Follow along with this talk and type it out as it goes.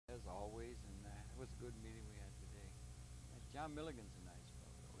John Milligan's a nice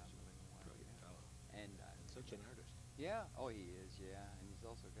fellow. Oh, John he's Milligan, a brilliant fellow. and And such an artist. yeah, oh, he is, yeah, and he's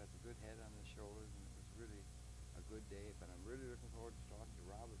also got the good head on his shoulders, and it was really a good day. But I'm really looking forward to talking to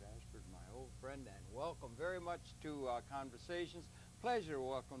Robert Ashford, my old friend, and welcome very much to Conversations. Pleasure to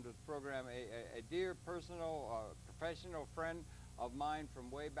welcome to the program a dear personal, professional friend of mine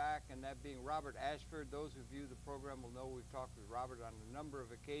from way back, and that being Robert Ashford. Those who view the program will know we've talked with Robert on a number of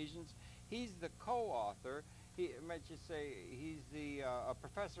occasions. He's the co-author. He, I might just say, he's a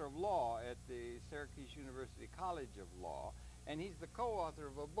professor of law at the Syracuse University College of Law, and he's the co-author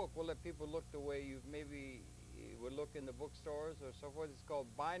of a book. We'll let people look the way you maybe would look in the bookstores or so forth. It's called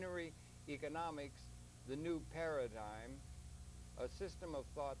Binary Economics, The New Paradigm, a system of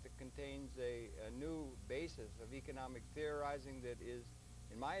thought that contains a new basis of economic theorizing that is,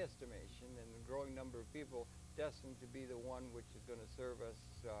 in my estimation, and a growing number of people, destined to be the one which is going to serve us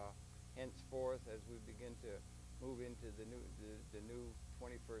henceforth as we begin to move into the new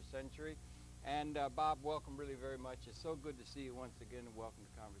 21st century. And Bob, welcome really very much. It's so good to see you once again, and welcome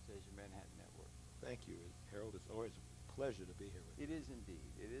to Conversation Manhattan Network. Thank you, Harold. It's always a pleasure to be here with you. It is indeed.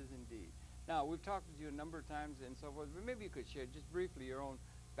 It is indeed. Now, we've talked with you a number of times and so forth, but maybe you could share just briefly your own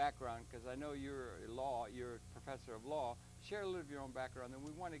background, because I know you're a professor of law. Share a little of your own background, and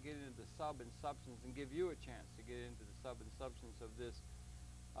we want to get into the sub and substance and give you a chance to get into the sub and substance of this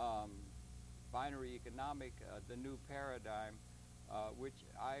binary economic, the new paradigm, which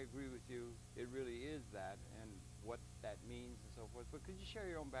I agree with you, it really is that, and what that means and so forth. But could you share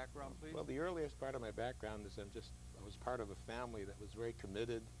your own background, please? Well, the earliest part of my background is I was part of a family that was very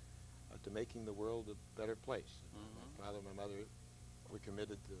committed to making the world a better place. My father and my mother were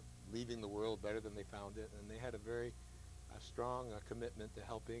committed to leaving the world better than they found it, and they had a very strong commitment to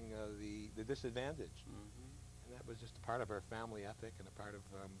helping the disadvantaged. And that was just a part of our family ethic and a part of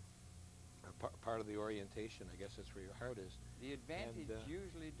part of the orientation. I guess that's where your heart is. The advantage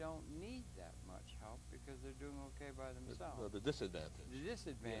usually don't need that much help because they're doing okay by themselves. The disadvantage. The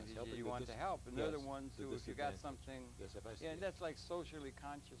disadvantage Yes, is you want to help, and they're the ones who, if you got something, yes, if I see yeah, that's like socially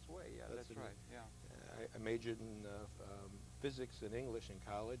conscious way. Yeah, that's right. Yeah. I majored in physics and English in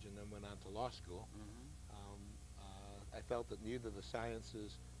college, and then went on to law school. I felt that neither the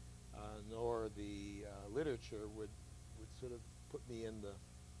sciences nor the literature would sort of put me in the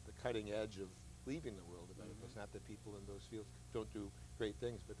cutting edge of leaving the world a better place. Not that people in those fields don't do great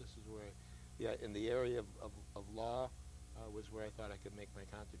things, but this is where, in the area of law was where I thought I could make my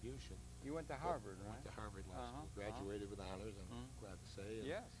contribution. You went to Harvard, right? I went to Harvard Law School, graduated with honors, I'm glad to say. And,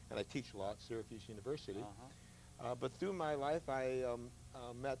 yes. And I teach law at Syracuse University. But through my life, I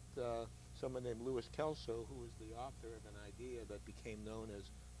met someone named Louis Kelso, who was the author of an idea that became known as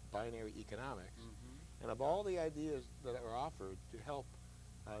binary economics. And of all the ideas that are offered to help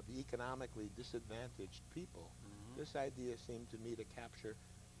the economically disadvantaged people, this idea seemed to me to capture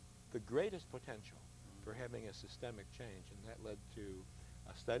the greatest potential for having a systemic change, and that led to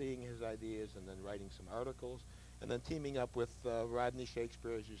studying his ideas and then writing some articles, and then teaming up with Rodney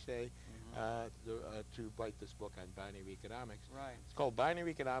Shakespeare, as you say, to write this book on binary economics. Right. It's called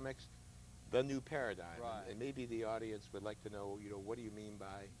Binary Economics, The New Paradigm. Right. And maybe the audience would like to know, what do you mean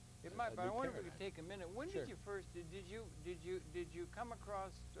by it might, but I new wonder if we paradigm? could take a minute. When did you first did you come across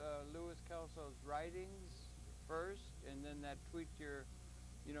Louis Kelso's writings first, and then that tweaked your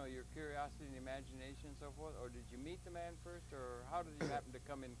your curiosity and imagination and so forth, or did you meet the man first, or how did you happen to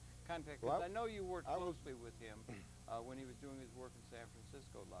come in contact? Because I know you worked closely with him when he was doing his work in San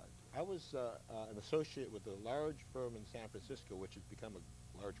Francisco largely. I was an associate with a large firm in San Francisco, which has become a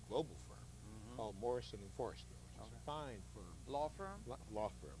large global firm called Morrison and Forrester, which is a fine firm. Law firm?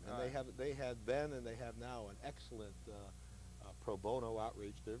 Law firm. And they had then and they have now an excellent pro bono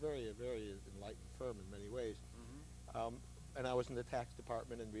outreach. They're a very enlightened firm in many ways. And I was in the tax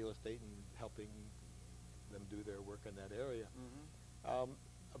department and real estate and helping them do their work in that area.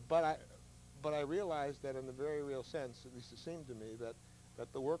 But I realized that in a very real sense, at least it seemed to me,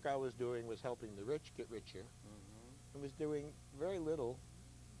 that the work I was doing was helping the rich get richer and was doing very little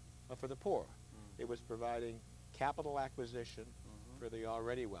for the poor. It was providing capital acquisition for the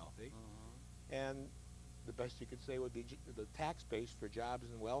already wealthy, and the best you could say would be the tax base for jobs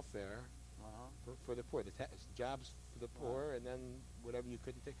and welfare for the poor. The jobs for the poor, and then whatever you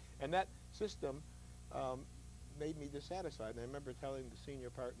couldn't take. And that system made me dissatisfied. And I remember telling the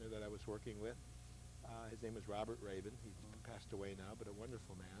senior partner that I was working with, his name was Robert Rabin. He's passed away now, but a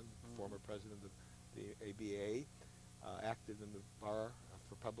wonderful man, former president of the ABA, active in the bar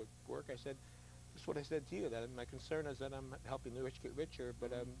for public work. I said, this is what I said to you, that my concern is that I'm helping the rich get richer,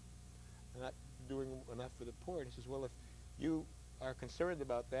 but I'm not doing enough for the poor. And he says, well, if you are concerned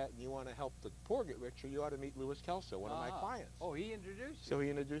about that and you want to help the poor get richer, you ought to meet Louis Kelso, one of my clients. Oh, he introduced you. So he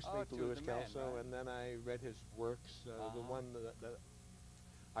introduced me to to Louis the man, Kelso, right? and then I read his works. The one that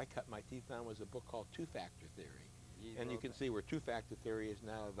I cut my teeth on was a book called Two-Factor Theory. And you can see where two-factor theory is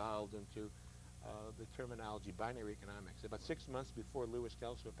now evolved into the terminology binary economics. About 6 months before Louis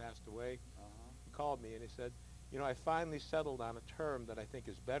Kelso passed away, he called me and he said, you know, I finally settled on a term that I think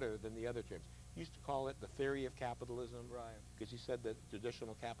is better than the other terms. He used to call it the theory of capitalism, right? Because he said that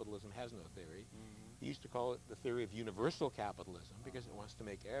traditional capitalism has no theory. He used to call it the theory of universal capitalism because it wants to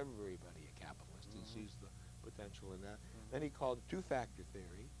make everybody a capitalist and sees the potential in that. Then he called it two-factor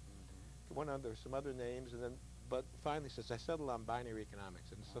theory. Some other names, and then, but finally says, I settled on binary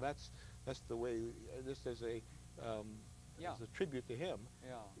economics, and so that's the way. This is a as a tribute to him.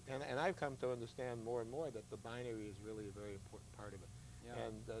 And I've come to understand more and more that the binary is really a very important part of it.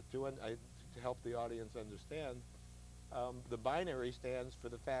 And to help the audience understand, the binary stands for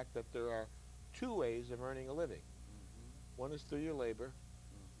the fact that there are two ways of earning a living. One is through your labor,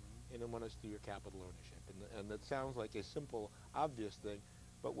 and then one is through your capital ownership. And that sounds like a simple, obvious thing,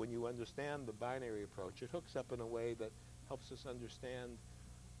 but when you understand the binary approach, it hooks up in a way that helps us understand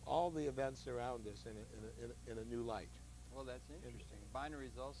all the events around us in a new light. Well, that's interesting. Binary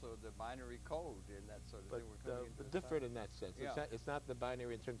is also the binary code and that sort of thing. But different in that sense. It's not the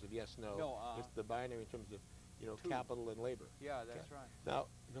binary in terms of yes, no. It's the binary in terms of, you know, capital and labor. Yeah, that's right. Now,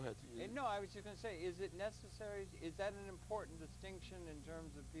 go ahead. No, I was just going to say, is it necessary? Is that an important distinction in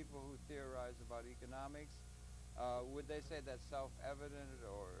terms of people who theorize about economics? Would they say that's self-evident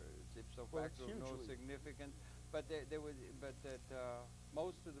or is ipso facto of no significance? But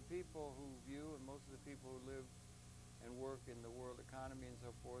most of the people who view and most of the people who live and work in the world economy and so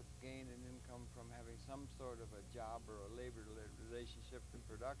forth gain an income from having some sort of a job or a labor relationship to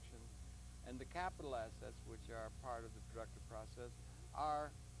production. And the capital assets, which are part of the productive process, are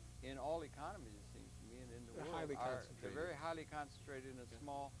in all economies, it seems to me, and in the world, they're very highly concentrated in a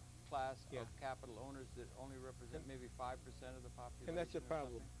small class of capital owners that only represent maybe 5% of the population. And that's a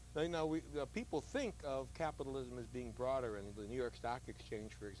problem. Now, people think of capitalism as being broader, and the New York Stock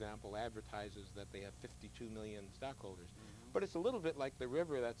Exchange, for example, advertises that they have 52 million stockholders. But it's a little bit like the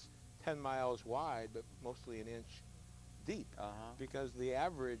river that's 10 miles wide, but mostly an inch deep, because the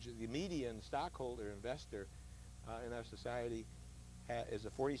median stockholder investor in our society is a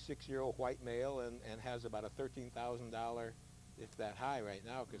 46-year-old white male and has about a $13,000, if that high right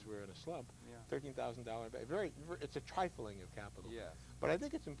now, because we're in a slump, $13,000. It's a trifling of capital. Yes. But I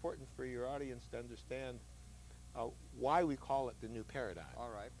think it's important for your audience to understand why we call it the new paradigm. All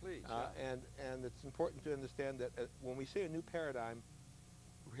right, please. And it's important to understand that when we say a new paradigm,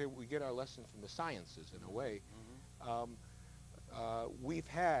 here we get our lesson from the sciences in a way. We've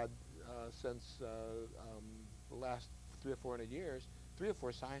had since the last 300 or 400 years, 3 or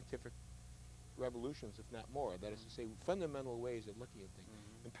 4 scientific revolutions, if not more. That is to say, fundamental ways of looking at things.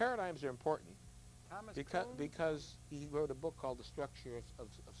 And paradigms are important because he wrote a book called The Structure of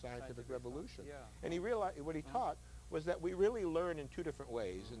Scientific Revolution. And he realized what he taught was that we really learn in 2 different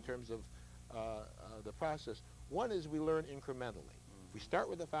ways in terms of the process. One is we learn incrementally. We start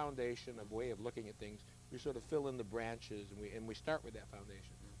with a foundation, a way of looking at things. We sort of fill in the branches, and we start with that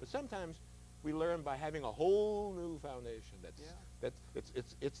foundation. But sometimes we learn by having a whole new foundation.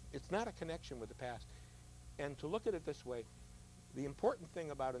 It's not a connection with the past. And to look at it this way, the important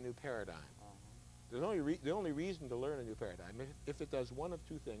thing about a new paradigm, the only reason to learn a new paradigm, if it does one of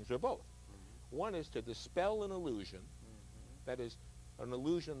 2 things, or both. One is to dispel an illusion, that is, an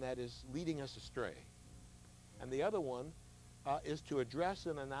illusion that is leading us astray. And the other one is to address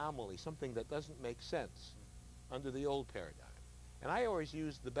an anomaly, something that doesn't make sense under the old paradigm. And I always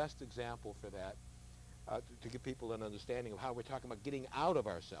use the best example for that to give people an understanding of how we're talking about getting out of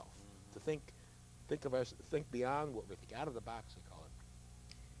ourselves, to think beyond what we think, out of the box, I call it.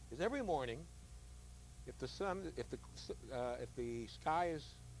 Is every morning, if the sky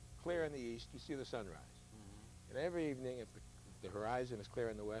is clear in the east, you see the sunrise. And every evening, if the horizon is clear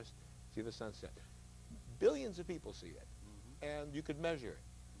in the west, you see the sunset. Billions of people see it, and you could measure it,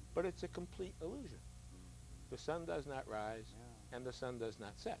 but it's a complete illusion. The sun does not rise, and the sun does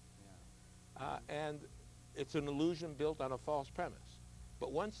not set. And it's an illusion built on a false premise.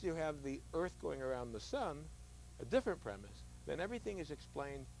 But once you have the Earth going around the sun, a different premise, then everything is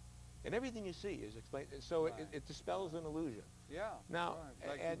explained, and everything you see is explained. So it dispels an illusion. Now,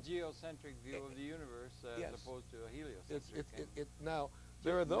 like the geocentric view of the universe as opposed to a heliocentric. Now,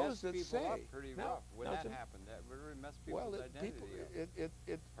 there are those that say up pretty rough when that happened. That really messed people's identity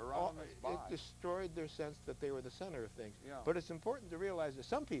up. It destroyed their sense that they were the center of things. But it's important to realize that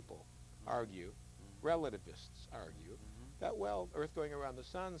some people argue, relativists argue, that, well, Earth going around the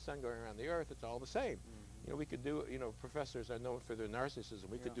sun going around the Earth, it's all the same. You know, we could do, you know, professors are known for their narcissism.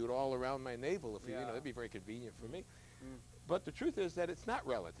 We could do it all around my navel if we, you know, that'd be very convenient for me. But the truth is that it's not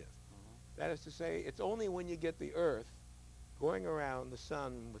relative. That is to say, it's only when you get the Earth going around the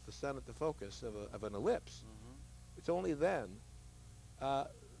sun with the sun at the focus of an ellipse, it's only then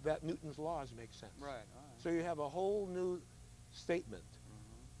that Newton's laws make sense. Right. So you have a whole new statement.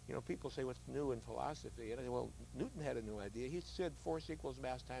 You know, people say, what's new in philosophy? And I say, well, Newton had a new idea. He said force equals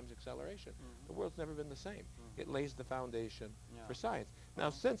mass times acceleration. The world's never been the same. It lays the foundation for science. Now,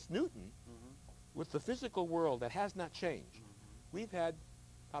 since Newton, with the physical world that has not changed, we've had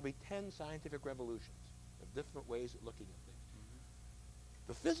probably 10 scientific revolutions of different ways of looking at things.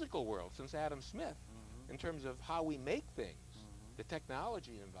 The physical world, since Adam Smith, in terms of how we make things, the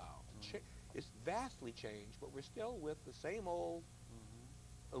technology involved, is vastly changed, but we're still with the same old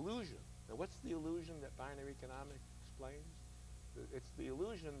illusion. Now, what's the illusion that binary economics explains? It's the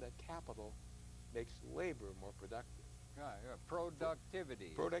illusion that capital makes labor more productive.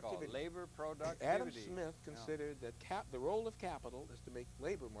 Productivity. Productivity. Labor productivity. Adam Smith considered that the role of capital is to make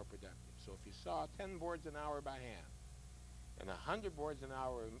labor more productive. So if you saw 10 boards an hour by hand and 100 boards an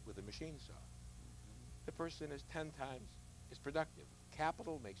hour with a machine saw, the person is 10 times as productive.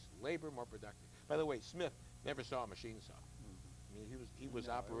 Capital makes labor more productive. By the way, Smith never saw a machine saw. I mean, he was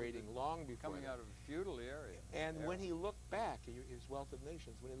operating long before coming out of a feudal area. And when he looked back, his Wealth of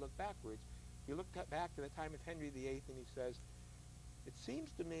Nations, when he looked backwards, he looked back to the time of Henry VIII, and he says, it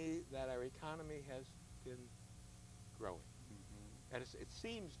seems to me that our economy has been growing. And it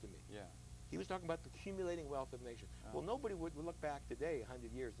seems to me. Yeah. He was talking about the accumulating wealth of nations. Well, nobody would look back today,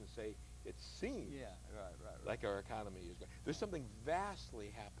 100 years, and say, it seems like our economy is growing. There's something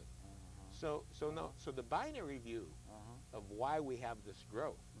vastly happened. So the binary view of why we have this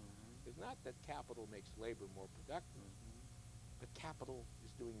growth is not that capital makes labor more productive, but capital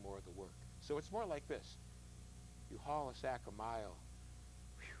is doing more of the work. So it's more like this. You haul a sack a mile,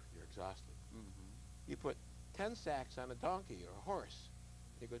 you're exhausted. You put 10 sacks on a donkey or a horse,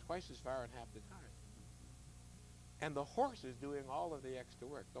 you go twice as far in half the time. And the horse is doing all of the extra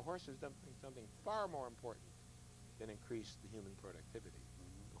work. The horse is doing something far more important than increase the human productivity.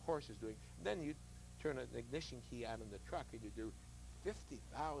 The horse is doing, then you turn an ignition key on in the truck and you do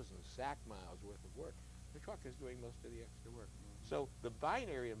 50,000 sack miles worth of work. The truck is doing most of the extra work. So the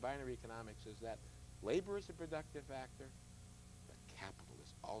binary in binary economics is that labor is a productive factor, but capital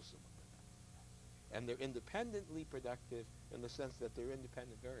is also a productive factor. And they're independently productive in the sense that they're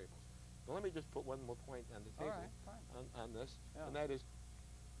independent variables. Now let me just put one more point on the table on this, and that is,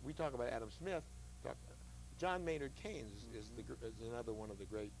 we talk about Adam Smith. John Maynard Keynes is another one of the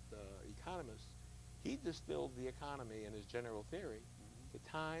great economists. He distilled the economy in his general theory to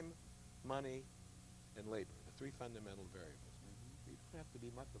time, money, and labor, the three fundamental variables. You don't have to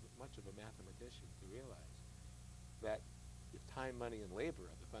be much of a mathematician to realize that if time, money, and labor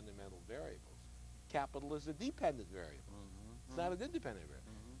are the fundamental variables, capital is a dependent variable. It's not an independent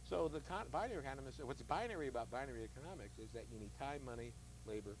variable. So the binary economist, what's binary about binary economics is that you need time, money,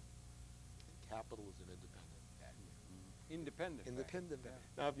 labor, and capital is an independent factor. Independent factor.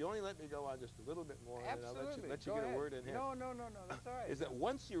 Now, if you only let me go on just a little bit more, and I'll let you get a word in here. No, that's all right. Is that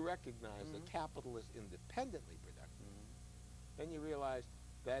once you recognize that capital is independently productive, then you realize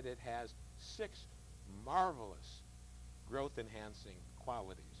that it has 6 marvelous growth-enhancing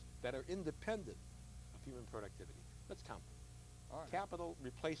qualities that are independent of human productivity. Let's count them. Capital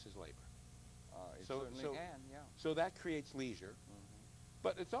replaces labor. It certainly can, yeah. So that creates leisure.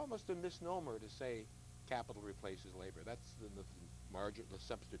 But it's almost a misnomer to say capital replaces labor. That's the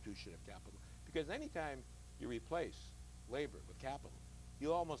substitution of capital. Because anytime you replace labor with capital,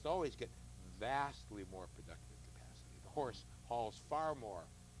 you almost always get vastly more productive capacity. The horse hauls far more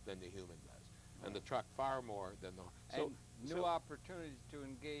than the human does, and the truck far more than the... New opportunities to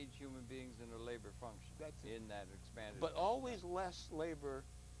engage human beings in a labor function in that expanded... But always less labor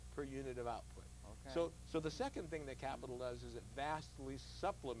per unit of output. So the second thing that capital does is it vastly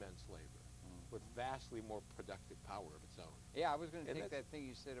supplements labor with vastly more productive power of its own. Yeah, I was going to take that thing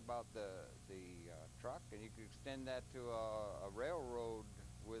you said about the truck, and you could extend that to a railroad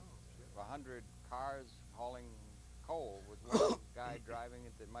with 100 cars hauling coal with one guy driving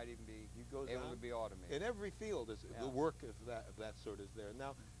it that might even be able to be automated. In every field, the work of that sort is there.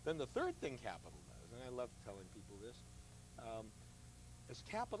 Now, then the third thing capital does, and I love telling people this, is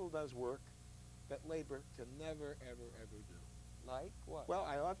capital does work that labor can never, ever, ever do. Like what? Well,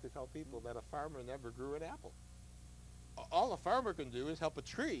 I love to tell people that a farmer never grew an apple. All a farmer can do is help a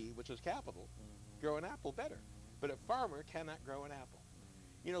tree, which is capital, grow an apple better. But a farmer cannot grow an apple.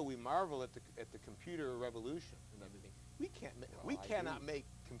 You know, we marvel at the computer revolution and everything. We can't. Well, We I cannot do. make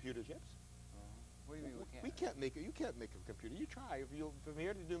computer chips. What do you mean we can't? We can't make it. You can't make a computer. You try if you from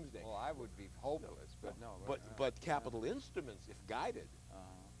here to doomsday. Well, I would be hopeless, but no. But Capital Instruments, if guided, Uh-huh.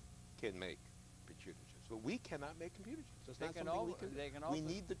 can make computer chips. But we cannot make computer chips. It's They not can something we al- can. they can We also-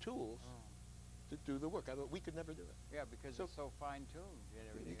 need the tools Oh. to do the work. We could never do it. Yeah, because So- it's so fine-tuned and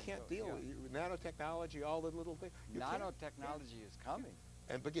everything. You and can't so- deal yeah. with nanotechnology, all the little things. You can't. Nanotechnology is coming.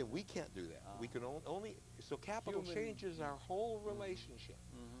 And again, we can't do that. We can only. So capital Human- changes our whole relationship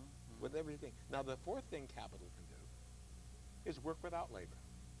with everything. Now, the fourth thing capital can do is work without labor,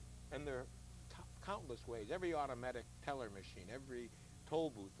 and there are countless ways. Every automatic teller machine, every toll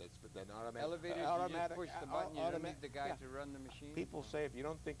booth that's been automatic. Elevators, you just push the button. You don't need the guy yeah. to run the machine. People say if you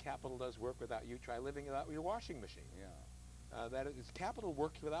don't think capital does work without you, try living without your washing machine. Yeah. That is, capital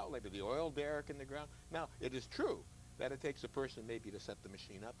works without labor. The oil derrick in the ground. Now, it is true that it takes a person maybe to set the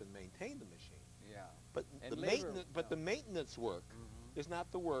machine up and maintain the machine. Yeah. But And the labor- maintenance, but no. the maintenance work is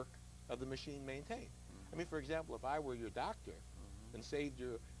not the work of the machine maintained. I mean, for example, if I were your doctor and saved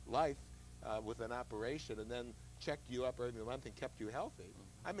your life with an operation and then checked you up every month and kept you healthy,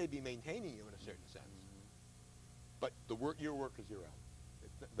 I may be maintaining you in a certain sense. But your work is your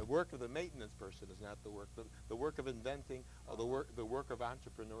own. The work of the maintenance person is not the work. The work of inventing, the work of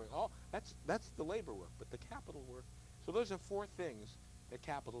entrepreneuring. All that's the labor work. But the capital work. So those are four things that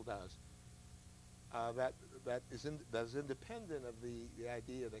capital does. That is independent of the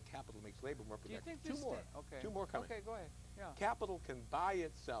idea that capital makes labor more Do you productive. think Two more coming. Okay, go ahead. Yeah. Capital can buy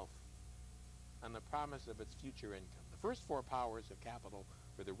itself on the promise of its future income. The first four powers of capital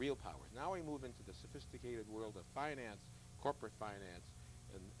were the real powers. Now we move into the sophisticated world of finance, corporate finance,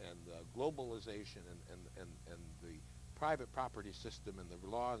 and globalization, and the private property system, and the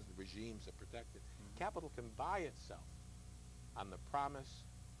laws, the regimes that protect it. Capital can buy itself on the promise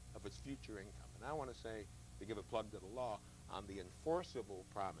of its future income. And I want to say, to give a plug to the law, on the enforceable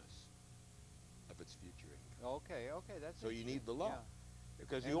promise of its future income. Okay, that's So you need the law. Yeah.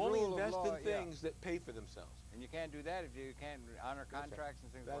 Because And you only rule of invest law, in things that pay for themselves. And you can't do that if you can't honor That's right. contracts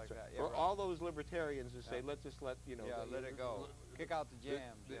and things That's like right. that. Yeah, For right. all those libertarians who say, Yeah. let's just let, Yeah, let it go. Kick out the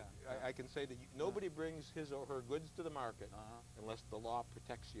jams, yeah. I can say that nobody brings his or her goods to the market unless the law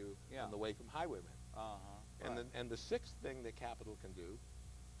protects you Yeah. on the way from highwaymen. And, Right. and the sixth thing that capital can do,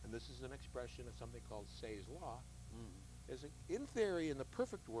 and this is an expression of something called Say's law, is in theory, in the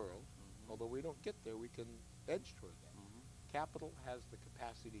perfect world, although we don't get there, we can edge toward that. Capital has the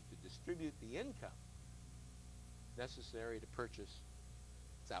capacity to distribute the income necessary to purchase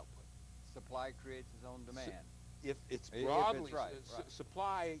its output. Supply creates its own demand. If it's If it's broadly, right, right.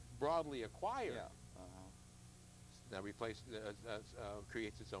 supply broadly acquired, Yeah. now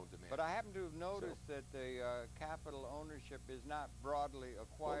creates its own demand. But I happen to have noticed that the capital ownership is not broadly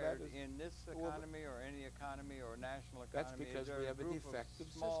acquired is- in this economy or any economy or national economy. That's because There we are have a group of defective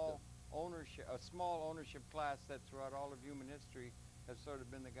small ownership, a small ownership class that throughout all of human history have sort of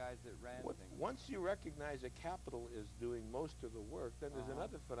been the guys that ran things. Once you recognize that capital is doing most of the work, then there's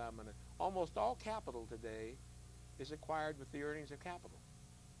another phenomenon. Almost all capital today is acquired with the earnings of capital.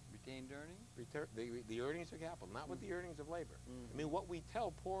 Retained earnings? The earnings of capital, not with the earnings of labor. I mean, what we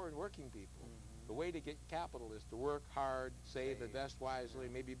tell poor and working people, the way to get capital is to work hard, save, invest wisely,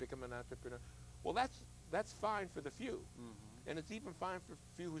 maybe become an entrepreneur. Well, that's fine for the few. And it's even fine for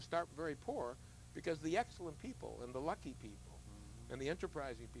few who start very poor, because the excellent people and the lucky people and the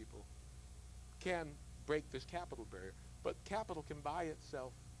enterprising people can break this capital barrier. But capital can buy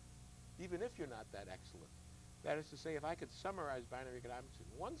itself even if you're not that excellent. That is to say, if I could summarize binary economics in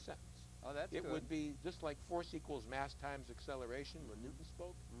one sentence, it would be just like force equals mass times acceleration when Newton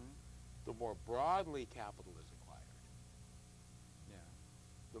spoke. The more broadly capital is acquired,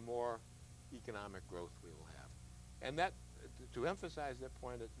 the more economic growth we will have. And that, to emphasize that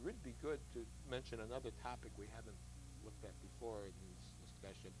point, it would be good to mention another topic we haven't looked at before in this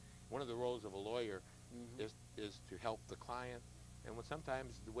discussion. One of the roles of a lawyer is to help the client. And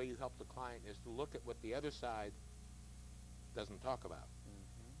sometimes the way you help the client is to look at what the other side doesn't talk about.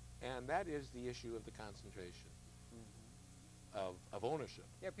 And that is the issue of the concentration of ownership.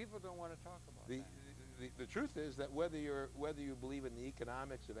 Yeah, people don't want to talk about that. The truth is that whether you believe in the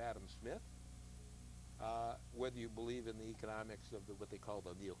economics of Adam Smith, whether you believe in the economics of what they call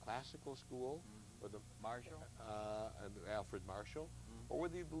the neoclassical school, or the Marshall, and Alfred Marshall, or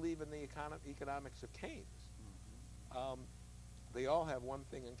whether you believe in the economics of Keynes, they all have one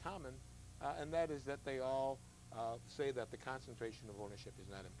thing in common, and that is that they all say that the concentration of ownership is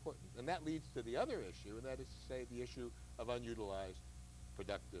not important. And that leads to the other issue, and that is to say the issue of unutilized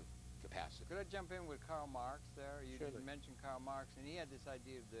productive capacity. Could I jump in with Karl Marx there? You Surely. didn't mention Karl Marx, and he had this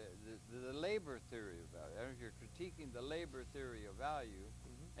idea of the labor theory of value. I don't know if you're critiquing the labor theory of value,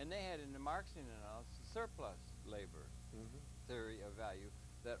 and they had in the Marxian analysis surplus labor theory of value,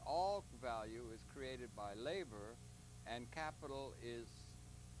 that all value is created by labor, and capital is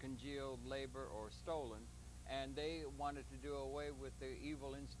congealed labor or stolen, and they wanted to do away with the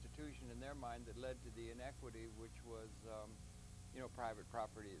evil institution in their mind that led to the inequity, which was private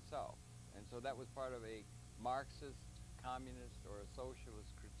property itself. And so that was part of a Marxist, communist, or a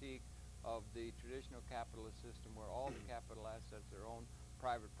socialist critique of the traditional capitalist system, where all the capital assets are owned,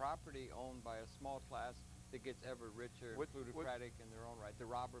 private property owned by a small class that gets ever richer, plutocratic in their own right, the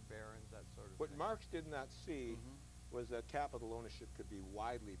robber barons, that sort of thing. What Marx did not see was that capital ownership could be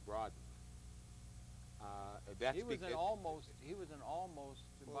widely broadened. He was an almost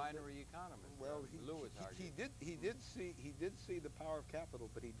binary economist. Well, Lewis argued. he did see the power of capital,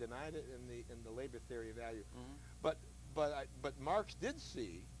 but he denied it in the labor theory of value. But Marx did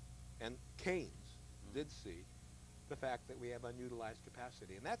see, and Keynes did see, the fact that we have unutilized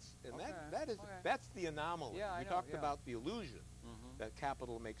capacity, and that's the anomaly. Yeah, we talked about the illusion that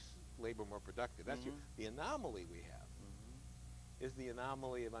capital makes labor more productive. That's the anomaly we have is the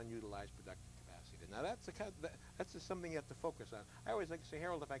anomaly of unutilized productive capacity. Now that's just something you have to focus on. I always like to say,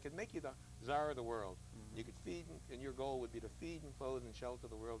 Harold, if I could make you the czar of the world, you could feed, and your goal would be to feed and clothe and shelter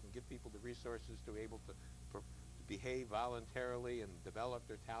the world and give people the resources to be able to behave voluntarily and develop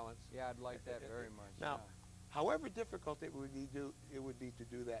their talents. Yeah, I'd like that very much. Now, however difficult it would be to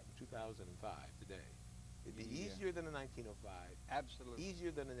do that in 2005 today. It'd be easier than in 1905. Absolutely. Easier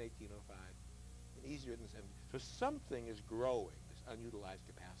than in 1805. And easier than 70. So something is growing. This unutilized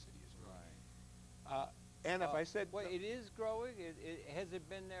capacity is growing. Right. And if I said, well, it is growing. Has it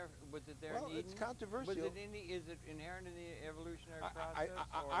been there? Was it there? Well, in Eden? it's controversial. Is it inherent in the evolutionary process?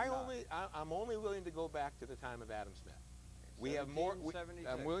 I'm only willing to go back to the time of Adam Smith. We have more.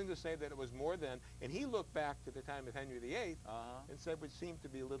 I'm willing to say that it was more than, and he looked back to the time of Henry VIII and said it would seem to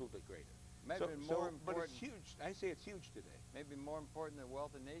be a little bit greater. Maybe more important. But it's huge. I say it's huge today. Maybe more important than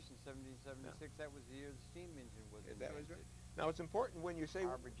Wealth of Nations, 1776. No. That was the year the steam engine was invented. That was right. Now it's important when you say.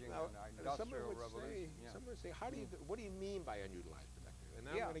 Industrial revolution. Someone would say, what do you mean by unutilized productive? And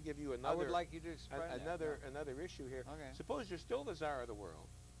now I'm going to give you I another. would like you to explain another issue here. Okay. Suppose you're still the czar of the world.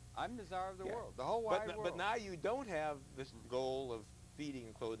 I'm the czar of the world, the whole wide world. But now you don't have this goal of feeding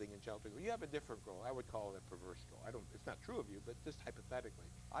and clothing and sheltering. You have a different goal. I would call it a perverse goal. It's not true of you, but just hypothetically.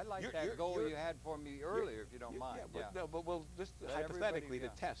 I like that goal you had for me earlier, if you don't mind. But we'll just hypothetically to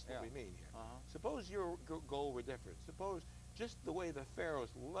test what we mean here. Suppose your goal were different. Suppose just the way the pharaohs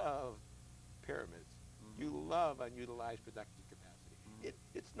loved pyramids, you love unutilized productive capacity.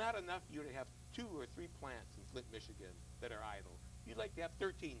 It's not enough for you to have 2 or 3 plants in Flint, Michigan that are idle. You'd like to have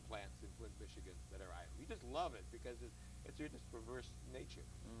 13 plants in Flint, Michigan that are idle. You just love it because it's your just perverse nature.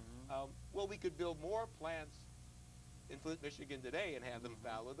 Well, we could build more plants in Flint, Michigan today and have them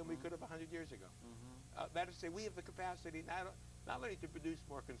fallow than we could have 100 years ago. That is to say, we have the capacity not only to produce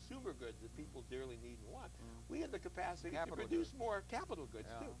more consumer goods that people dearly need and want, we have the capacity to produce more capital goods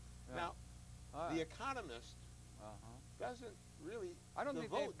too. Now, the economist doesn't really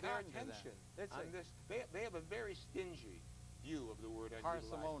devote their attention on this. They have a very stingy view of the word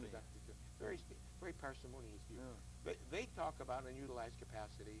unutilized productive. Very parsimonious view. They talk about unutilized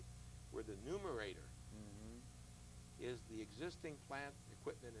capacity where the numerator is the existing plant,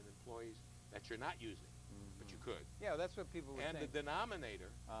 equipment, and employees that you're not using, but you could. Yeah, that's what people would think. And the denominator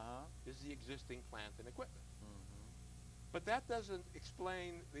is the existing plant and equipment. But that doesn't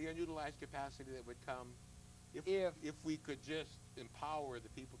explain the unutilized capacity that would come if we could just empower the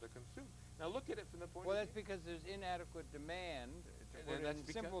people to consume. Now look at it from the point of view. Well, that's because there's inadequate demand, to put it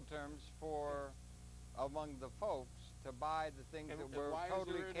in simple terms, for among the folks to buy the things that we're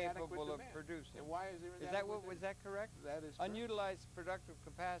totally capable of producing. And why is there was that correct? That is correct. Unutilized productive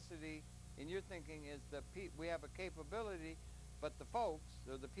capacity, in your thinking, is we have a capability, but the folks,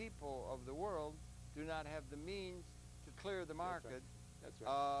 or the people of the world, do not have the means to clear the market. That's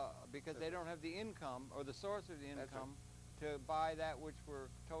right. Because they don't have the income or the source of the income to buy that which we're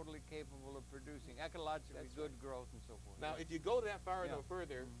totally capable of producing, ecologically good growth and so forth. Now, if you go that far no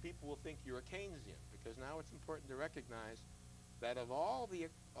further, people will think you're a Keynesian, because now it's important to recognize that of all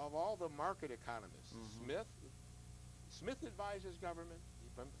the market economists, Smith advises government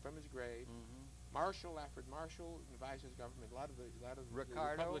from his grave. Alfred Marshall advises government. A lot of the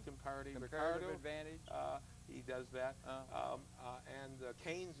Republican Party, Ricardo advantage. He does that. And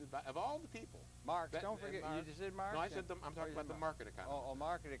Keynes, of all the people. Marx, don't forget, you just said Marx? No, I said I'm talking about the market economy. Oh,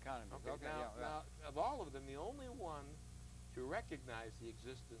 market economy. Okay, now, of all of them, the only one to recognize the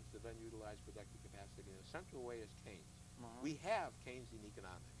existence of unutilized productive capacity in a central way is Keynes. We have Keynesian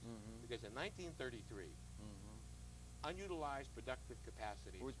economics because in 1933, unutilized productive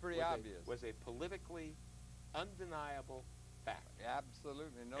capacity It was pretty obvious. Was a politically undeniable fact.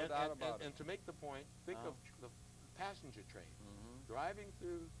 Absolutely, no doubt about it. And to make the point, think of the passenger train driving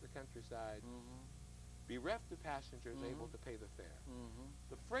through the countryside, bereft of passengers able to pay the fare.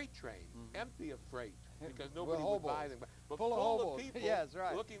 The freight train, empty of freight because nobody would buy them, but full of people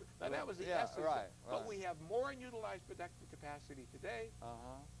looking. Now that was the essence. But we have more unutilized productive capacity today,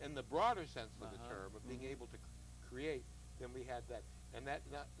 in the broader sense of the term of being able to create than we had that. And that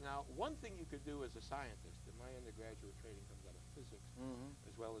now one thing you could do as a scientist, and my undergraduate training comes out of physics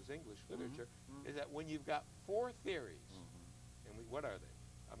as well as English literature, is that when you've got four theories, and what are they?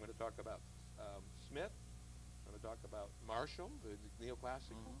 I'm going to talk about Smith. I'm going to talk about Marshall, the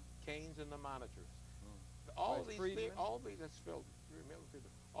neoclassical, Keynes, and the monetarists. All these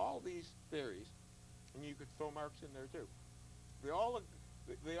theories, and you could throw Marx in there too.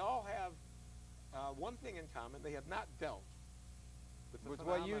 They all have one thing in common: they have not dealt with the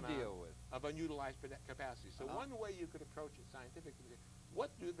what you deal with of unutilized capacity. So one way you could approach it scientifically: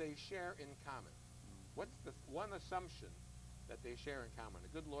 what do they share in common? What's the one assumption that they share in common?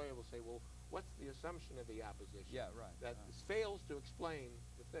 A good lawyer will say, well, what's the assumption of the opposition? That fails to explain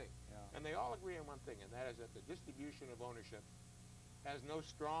the thing. And they all agree on one thing, and that is that the distribution of ownership has no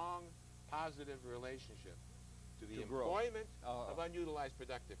strong positive relationship to the employment of unutilized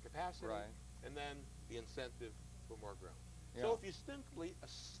productive capacity and then the incentive for more growth. So if you simply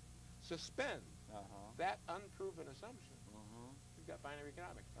suspend that unproven assumption, you've got binary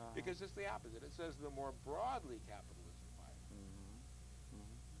economics. Because it's the opposite. It says the more broadly capitalism fires,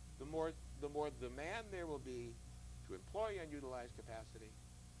 the more demand there will be to employ unutilized capacity,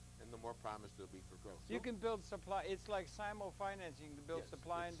 and the more promise there'll be for growth. You can build supply. It's like simul-financing. You can build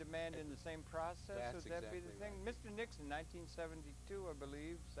supply and demand in the same process. Would that be the thing? Mr. Nixon, 1972, I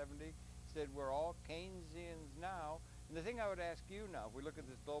believe, 70, said we're all Keynesians now. And the thing I would ask you now, if we look at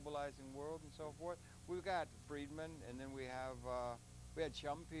this globalizing world and so forth, we've got Friedman, and then we had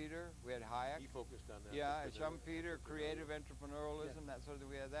Schumpeter, we had Hayek. He focused on that. Yeah, Schumpeter, creative entrepreneurialism, that sort of,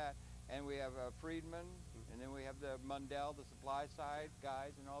 we have that. And we have Friedman, and then we have the Mundell, the supply side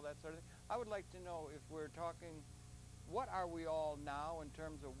guys, and all that sort of thing. I would like to know if we're talking, what are we all now in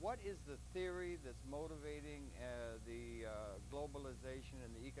terms of what is the theory that's motivating the globalization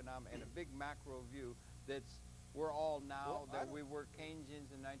and the economic, and a big macro view that's we're all now, that we were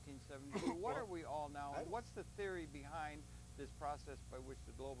Keynesians in 1972. What are we all now? And what's the theory behind this process by which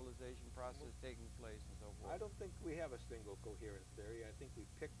the globalization process is taking place and so forth? I don't think we have a single coherent theory. I think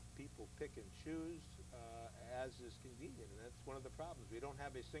people pick and choose as is convenient, and that's one of the problems. We don't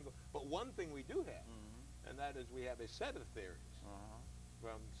have a single, but one thing we do have, and that is we have a set of theories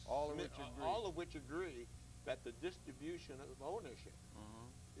from all of which agree that the distribution of ownership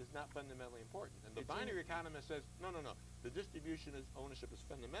is not fundamentally important. And the binary economist says, no. The distribution of ownership is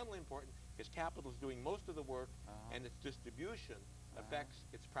fundamentally important because capital is doing most of the work, and its distribution affects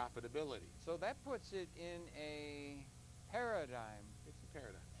its profitability. So that puts it in a paradigm. It's a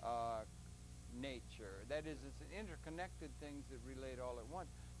paradigm. Nature. That is, it's an interconnected things that relate all at once.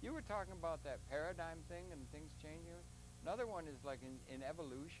 You were talking about that paradigm thing and things changing. Another one is like in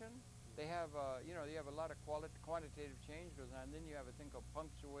evolution. They have, you have a lot of quantitative change goes on, and then you have a thing called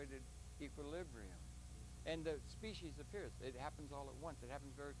punctuated equilibrium. And the species appears. It happens all at once. It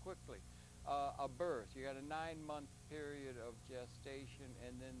happens very quickly. A birth, you got a 9-month period of gestation,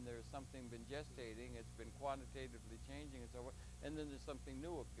 and then there's something been gestating. It's been quantitatively changing and so forth, and then there's something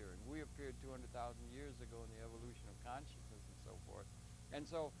new appearing. We appeared 200,000 years ago in the evolution of consciousness and so forth. And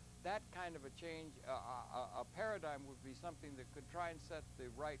so that kind of a change, a paradigm would be something that could try and set the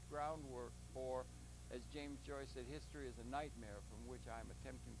right groundwork for, as James Joyce said, history is a nightmare from which I'm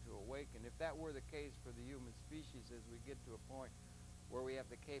attempting to awaken. If that were the case for the human species, as we get to a point where we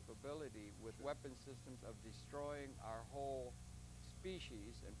have the capability with weapon systems of destroying our whole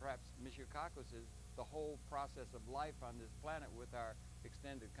species, and perhaps Monsieur Kakos is the whole process of life on this planet with our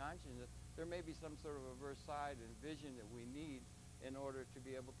extended consciousness, there may be some sort of a Versailles and vision that we need in order to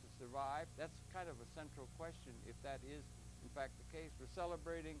be able to survive. That's kind of a central question, if that is in fact the case. We're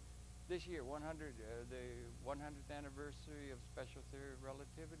celebrating this year the 100th anniversary of special theory of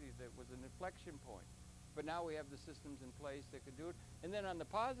relativity. That was an inflection point. But now we have the systems in place that could do it. And then on the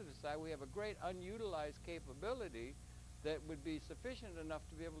positive side, we have a great unutilized capability that would be sufficient enough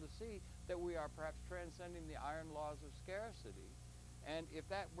to be able to see that we are perhaps transcending the iron laws of scarcity And if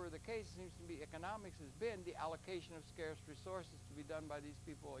that were the case, it seems to me economics has been the allocation of scarce resources to be done by these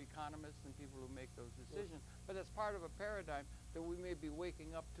people, economists and people who make those decisions. But that's part of a paradigm that we may be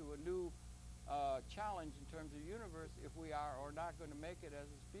waking up to a new challenge in terms of universe if we are or not going to make it as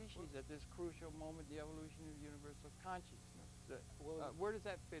a species at this crucial moment, the evolution of universal consciousness. Where does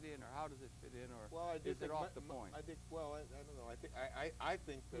that fit in, or how does it fit in, or is it off the point? I think, well, I don't know. I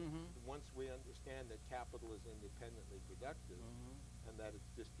think that once we understand that capital is independently productive and that its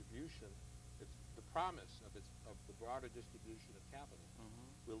distribution, it's the promise of the broader distribution of capital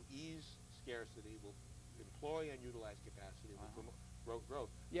will ease scarcity, will employ and utilize capacity, will promote growth.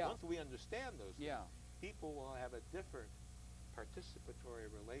 Once we understand those things, people will have a different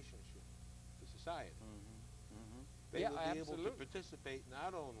participatory relationship to society. They will be able to participate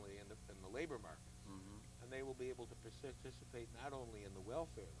not only in the labor markets, and they will be able to participate not only in the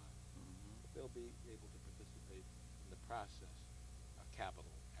welfare line, but they'll be able to participate in the process of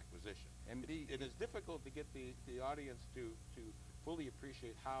capital acquisition. It is difficult to get the audience to fully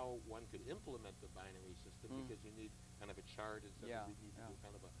appreciate how one could implement the binary system because you need kind of a chart and you need to do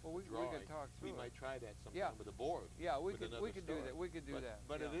kind of a drawing. We could talk through We might try that sometime with a board. We could do that. We could do that.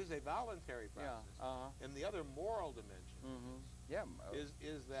 But it is a voluntary process. And the other moral dimension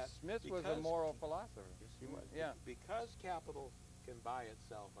is that Smith was a moral philosopher. Yes, he was. Yeah. Because capital can buy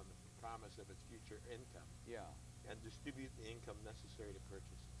itself on the promise of its future income and distribute the income necessary to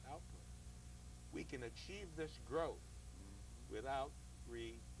purchase its output, we can achieve this growth without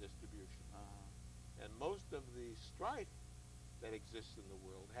redistribution. And most of the strife that exists in the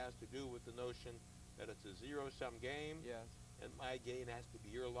world has to do with the notion that it's a zero-sum game, and my gain has to be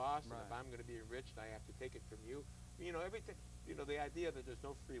your loss, and if I'm going to be enriched, I have to take it from you. You know, everything. You know, the idea that there's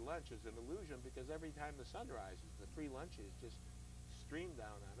no free lunch is an illusion because every time the sun rises, the free lunches just stream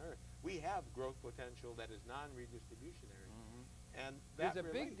down on Earth. We have growth potential that is non-redistributionary, and that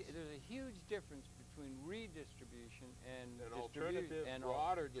there's a huge difference between redistribution and an alternative,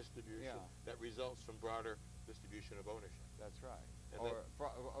 broader distribution that results from broader distribution of ownership. That's right. Or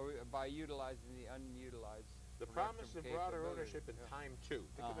by utilizing the unutilized. The promise of broader ownership in time two.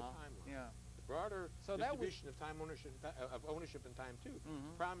 Think of the timeline. The broader distribution of time ownership of ownership in time two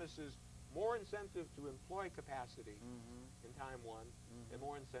promises more incentive to employ capacity in time one and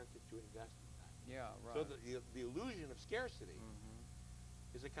more incentive to invest in time. So the illusion of scarcity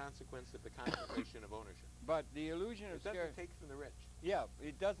is a consequence of the concentration of ownership. But the illusion of scarcity doesn't take from the rich.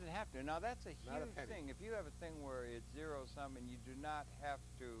 It doesn't have to. Now that's a huge thing. If you have a thing where it's zero sum and you do not have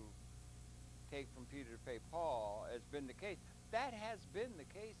to take from Peter to pay Paul, has been the case. That has been the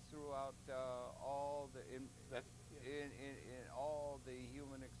case throughout all the in all the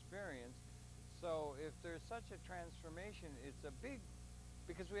human experience. So if there's such a transformation, it's a big,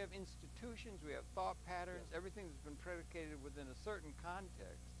 because we have institutions, we have thought patterns, everything that's been predicated within a certain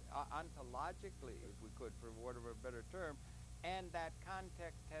context, ontologically, if we could, for whatever better term, and that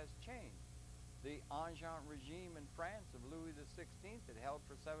context has changed. The Ancient regime in France of Louis XVI had held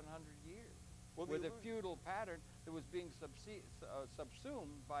for 700 years. With a feudal pattern that was being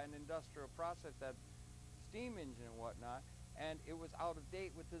subsumed by an industrial process, that steam engine and whatnot, and it was out of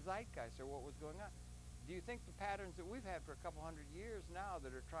date with the zeitgeist or what was going on. Do you think the patterns that we've had for a couple hundred years now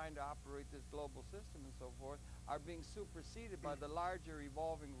that are trying to operate this global system and so forth are being superseded by the larger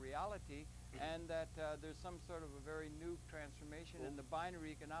evolving reality, and that there's some sort of a very new transformation, and the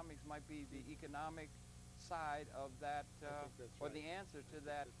binary economics might be the economic side of that, or the answer to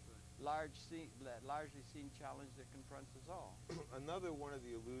that largely seen challenge that confronts us all. Another one of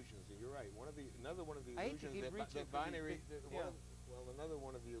the illusions, and you're right, another one of the illusions that binary, another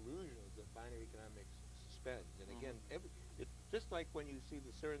one of the illusions that binary economics suspends, and again, it's just like when you see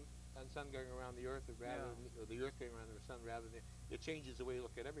the sun going around the Earth rather than, or the Earth going around the sun rather than, it changes the way you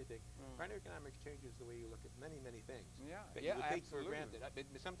look at everything. Binary economics changes the way you look at many, many things that you would take for granted. It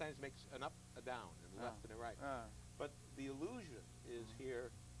sometimes makes an up, a down, and a left and a right. But the illusion is here.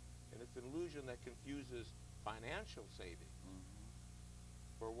 And it's an illusion that confuses financial savings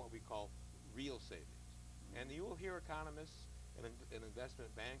for what we call real savings. And you will hear economists and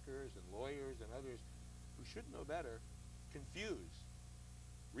investment bankers and lawyers and others who should know better confuse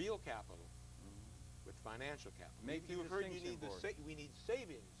real capital with financial capital. You've heard we need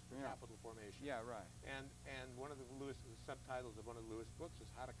savings for capital formation. And one of the subtitles of one of the Lewis books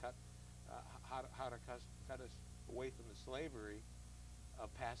is how to cut us away from the slavery of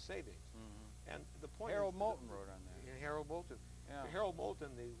past savings. And the point Harold Moulton wrote on that. Harold Moulton. Harold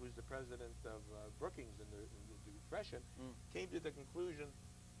Moulton, who was the president of Brookings in the Depression, came to the conclusion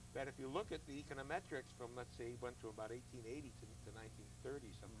that if you look at the econometrics from, let's say, he went to about 1880 to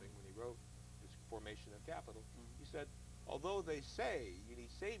 1930 something when he wrote his Formation of Capital, he said although they say you need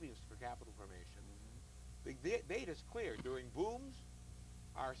savings for capital formation, the data is clear. During booms,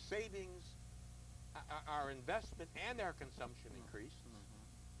 our savings, our investment and our consumption increased.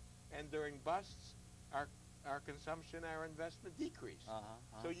 And during busts, our consumption, our investment decreased.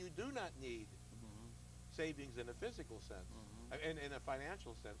 So you do not need savings in a physical sense, in a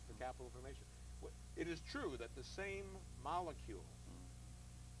financial sense for capital formation. It is true that the same molecule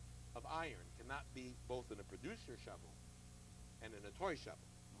of iron cannot be both in a producer shovel and in a toy shovel.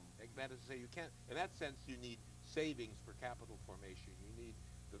 That is to say, you can't, in that sense, you need savings for capital formation. You need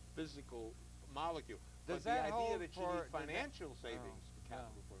the physical molecule. Does but the that idea hold that you for- need financial savings for yeah.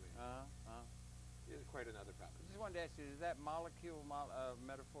 capital formation is quite another I proposition. just wanted to ask you, does that molecule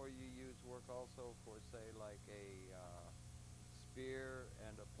metaphor you use work also for, say, like a spear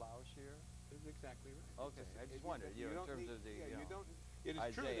and a plowshare? That's exactly right. Okay, I just wondered, in don't terms need- of the, yeah, you you know, don't. It is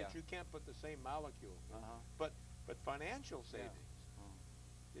true Isaiah. that you can't put the same molecule, but financial savings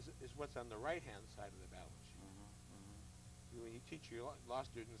is what's on the right-hand side of the balance sheet. When you teach your law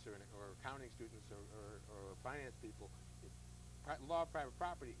students or accounting students or finance people, law of private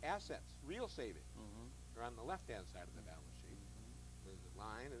property, assets, real savings, are on the left-hand side of the balance sheet. There's a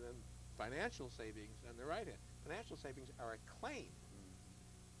line, and then financial savings on the right-hand. Financial savings are a claim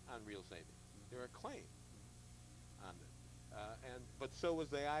on real savings. They're a claim on it. But so was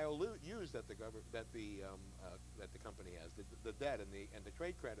the IOUs that the company has, the debt and the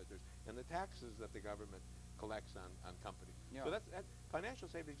trade creditors and the taxes that the government collects on companies. Yeah. So that financial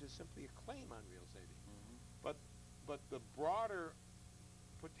savings is simply a claim on real savings. But the broader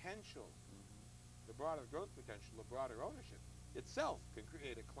potential, the broader growth potential, the broader ownership itself can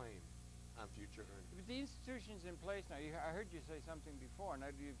create a claim on future earnings. But the institutions in place now, I heard you say something before, and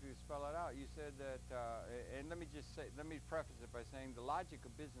I don't know if you spell it out. You said that, and let me preface it by saying the logic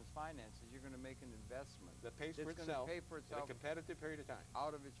of business finance is you're going to make an investment That pays for that's going itself to pay for in a itself competitive period of time.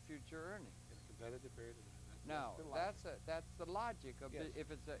 out of its future earnings. In a competitive period of time. Now, the logic. that's the logic of Yes. if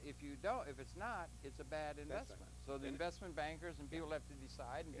it's not, it's a bad investment. right. So the And investment bankers and people have to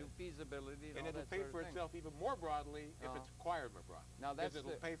decide and do feasibility and all it'll that pay sort of for thing. itself even more broadly if it's acquired more broadly. Now because that's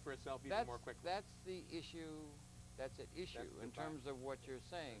it'll pay for itself even more quickly. That's the issue. That's an issue That's the in terms of what you're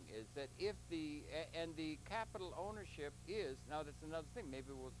saying is that if the capital ownership is now that's another thing. Maybe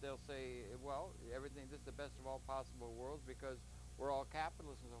they'll say, well, everything this is the best of all possible worlds because we're all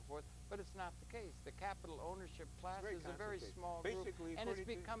capitalists and so forth. But it's not the case. The capital ownership class is a very concentrated. small Basically, group, and it's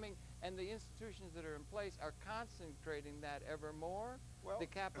according to- becoming. And the institutions that are in place are concentrating that ever more. Well, The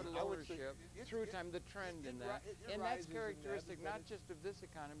capital I would say ownership through time, the trend in that, and that's characteristic not just of this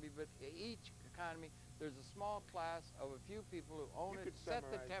economy, but each economy. There's a small class of a few people who own You it, could set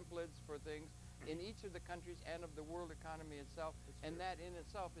the summarize- templates for things in each of the countries and of the world economy itself, and that in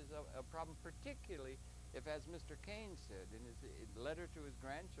itself is a problem, particularly if, as Mr. Keynes said in his letter to his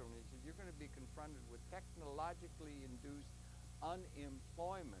grandchildren, he said, you're going to be confronted with technologically induced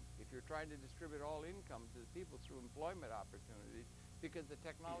unemployment if you're trying to distribute all income to the people through employment opportunities, because the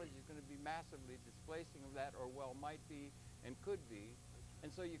technology is going to be massively displacing of that, or well might be and could be. And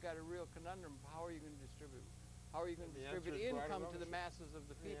so you got a real conundrum. How are you going to distribute? How are you going to The answer distribute is broader income to the ownership. masses of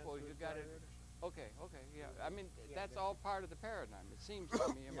the The people? answer You is got it. broader ownership. Okay, yeah. I mean, Yeah, that's that's all part of the paradigm. It seems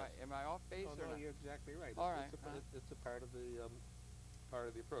to me. Am I off base Oh, or no, not? you're exactly right. All right, It's a part of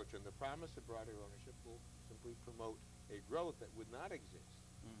the approach, and the promise of broader ownership will simply promote a growth that would not exist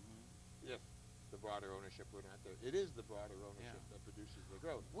if the broader ownership were not there. It is the broader ownership that produces the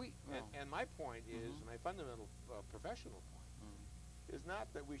growth. And my point is, my fundamental professional point, is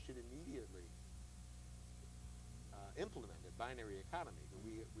not that we should immediately implement a binary economy.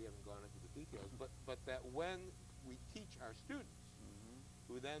 We haven't gone into the details, but that when we teach our students,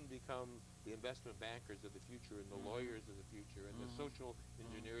 who then become the investment bankers of the future and the lawyers of the future and the social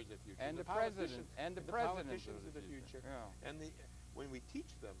engineers of the future And the the president politicians and the politicians of the future, Yeah. and when we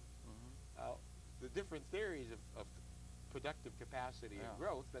teach them the different theories of productive capacity and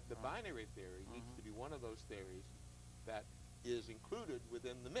growth, that the binary theory needs to be one of those theories that is included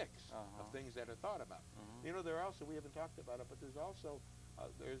within the mix of things that are thought about. You know, there are also, we haven't talked about it, but there's also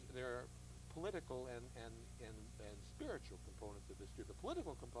there are political and spiritual components of this too. The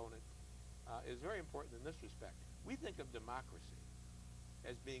political component is very important in this respect. We think of democracy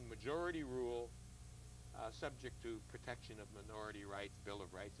as being majority rule, subject to protection of minority rights, Bill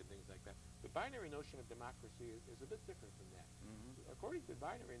of Rights, and things like that. The binary notion of democracy is a bit different from that. According to the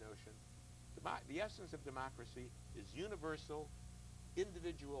binary notion, the essence of democracy is universal,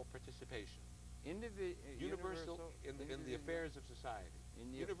 individual participation. Universal in the affairs of society.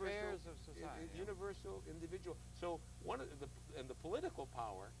 In the affairs of society. Universal, individual. So the political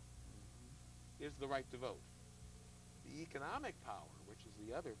power is the right to vote. The economic power, which is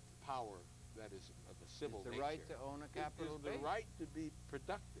the other power that is of a civil the nature, right to own a capital is the base. right to be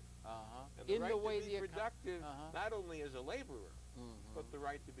productive. And In the the right way to be the productive not only as a laborer, but Mhm. the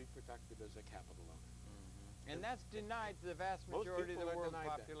right to be productive as a capital owner. And that's denied to the vast Most majority of people the are world denied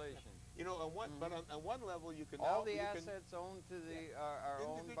that. population. You know, but on one level, you can All now the you can- assets owned to the are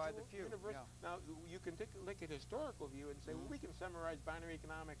owned by the few. Universal. Yeah. Now you can take a look at historical view and say, well, we can summarize binary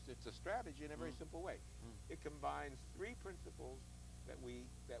economics. It's a strategy in a very simple way. It combines three principles that we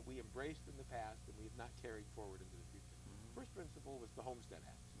embraced in the past and we have not carried forward into the future. First principle was the Homestead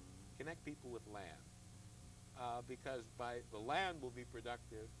Act. Connect people with land, because by the land will be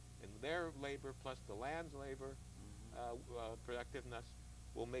productive, and their labor plus the land's labor productiveness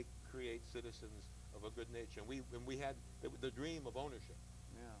will create citizens of a good nature. And we had the dream of ownership.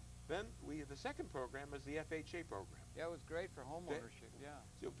 Yeah. Then the second program is the FHA program. Yeah, it was great for home ownership. Yeah.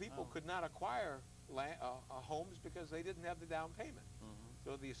 So people could not acquire homes because they didn't have the down payment.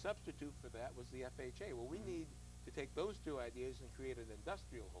 So the substitute for that was the FHA. Well, we need to take those two ideas and create an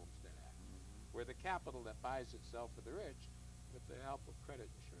industrial homestead act, where the capital that buys itself for the rich, with the help of credit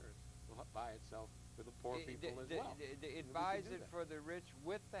insurance, will buy itself for the poor people as well. It buys it for the rich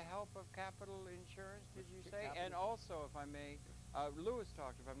with the help of capital insurance, did you say? And also, if I may, Lewis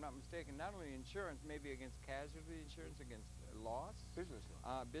talked, if I'm not mistaken, not only insurance, maybe against casualty insurance, against loss,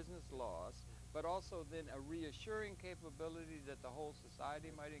 business loss, but also then a reassuring capability that the whole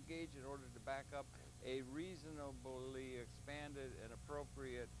society might engage in order to back up a reasonably expanded and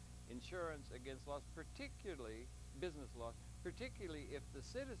appropriate insurance against loss, particularly business loss, particularly if the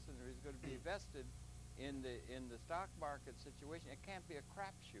citizenry is going to be vested in the stock market situation. It can't be a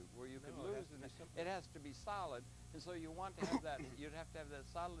crapshoot where you can lose, and it has to be solid. And so you want to have that. You'd have to have that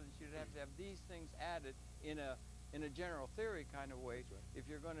solidness. You'd have to have these things added in a general theory kind of way if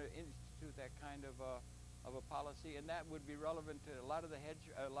you're going to institute that kind of a policy. And that would be relevant to a lot of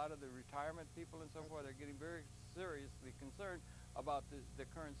the retirement people and so forth. They're getting very seriously concerned about the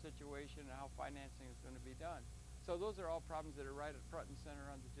current situation and how financing is going to be done. So those are all problems that are right at front and center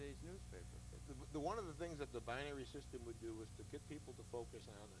on today's newspaper. One of the things that the binary system would do was to get people to focus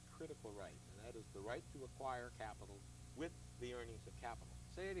on a critical right, and that is the right to acquire capital with the earnings of capital.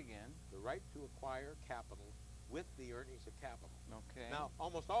 Say it again. The right to acquire capital with the earnings of capital. Okay. Now,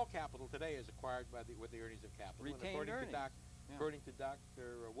 almost all capital today is acquired with the earnings of capital. Retained earnings. According to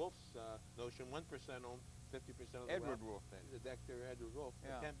Dr. Wolf's notion, 1% own 50% of the Edward wealth. Wolf, Dr. Edward Wolf,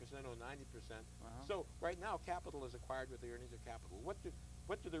 10% own 90%. So right now, capital is acquired with the earnings of capital. What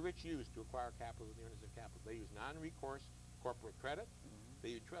do the rich use to acquire capital with the earnings of capital? They use non-recourse corporate credit. They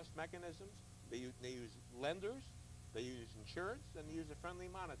use trust mechanisms. They use lenders. They use insurance, and they use a friendly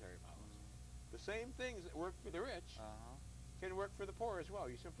monetary policy. The same things that work for the rich can work for the poor as well.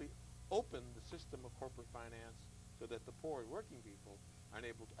 You simply open the system of corporate finance so that the poor and working people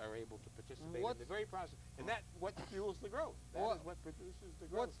are able to participate in the very process. And that's what fuels the growth. That is what produces the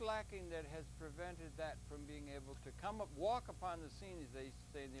growth. What's lacking that has prevented that from being able to walk upon the scene, as they used to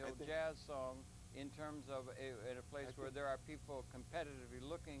say in the old jazz song, in terms of in a place where there are people competitively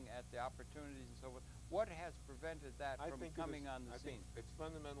looking at the opportunities and so forth? What has prevented that from coming on the scene? I think it's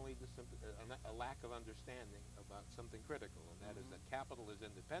fundamentally a lack of understanding about something critical, and that is that capital is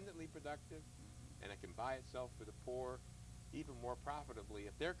independently productive, and it can buy itself for the poor even more profitably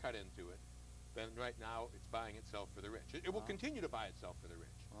if they're cut into it than right now it's buying itself for the rich. It will continue to buy itself for the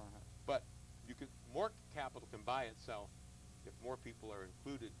rich, but more capital can buy itself if more people are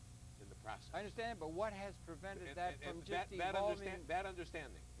included in the process. I understand, but what has prevented that from just evolving? That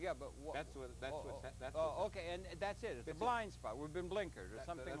understanding. Yeah, but okay, and that's it. It's a blind spot. We've been blinkered or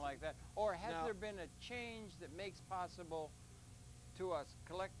something like that. Or has there been a change that makes possible to us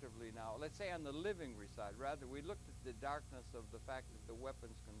collectively now, let's say on the living side, rather, we looked at the darkness of the fact that the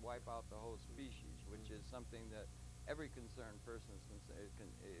weapons can wipe out the whole species, which is something that every concerned person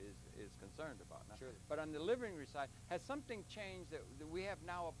is concerned about. Now, but on the living side, has something changed that we have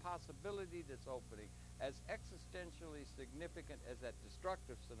now a possibility that's opening as existentially significant as that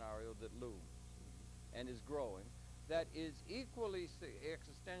destructive scenario that looms and is growing, that is equally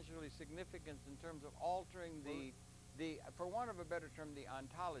existentially significant in terms of altering for want of a better term, the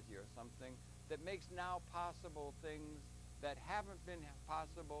ontology or something that makes now possible things that haven't been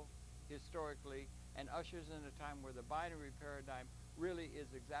possible historically and ushers in a time where the binary paradigm really is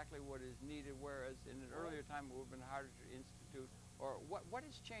exactly what is needed, whereas in an earlier time it would have been harder to institute. Or what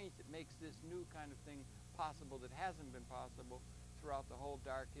has changed that makes this new kind of thing possible that hasn't been possible throughout the whole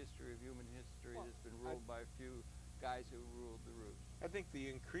dark history of human history that's been ruled by a few guys who ruled the roost? I think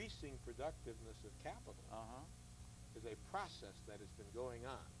the increasing productiveness of capital is a process that has been going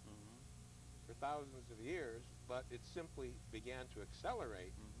on for thousands of years, but it simply began to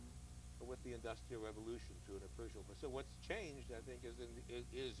accelerate with the Industrial Revolution to an appreciable. So what's changed, I think,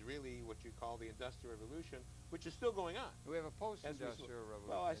 is really what you call the Industrial Revolution, which is still going on. We have a post-industrial revolution.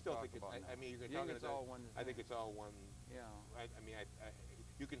 Well, I still think I mean, you can talk about all one. I think it's all one. Yeah. I mean,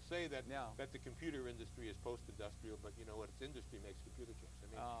 you can say that Yeah. that the computer industry is post-industrial, but you know what? Its industry makes computer chips. I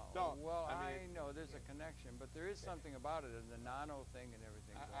mean, well, I know there's a connection, but there is something about it, and the nano thing and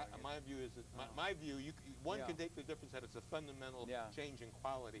everything. My view is that my view, one can take the difference that it's a fundamental change in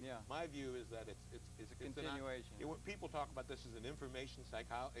quality. Yeah. My view is that it's a continuation. People talk about this as an information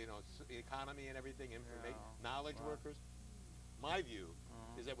economy and everything, knowledge workers. My view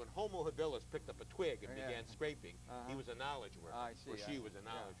is that when Homo habilis picked up a twig and began scraping, he was a knowledge worker, or she was a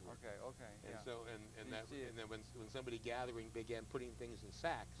knowledge worker. Okay. And so, and then when somebody gathering began putting things in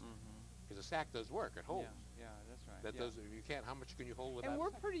sacks, because a sack does work at home. Yeah, that's right. That does. You can't. How much can you hold without? And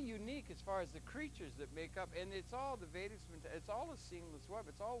we're pretty unique as far as the creatures that make up, and it's all the Vedic. It's all a seamless web.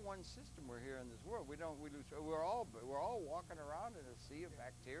 It's all one system. We're here in this world. We're all walking around in a sea of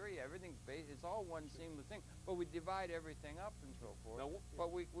bacteria. Everything's it's all one seamless thing. But we divide everything up and so forth.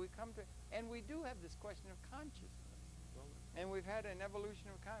 But we come to, and we do have this question of consciousness. And we've had an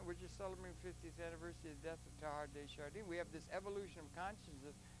evolution of consciousness. We're just celebrating 50th anniversary of the death of Teilhard de Chardin. We have this evolution of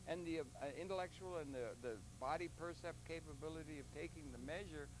consciousness and the intellectual and the body percept capability of taking the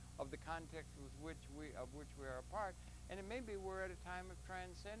measure of the context of which we are a part. And it may be we're at a time of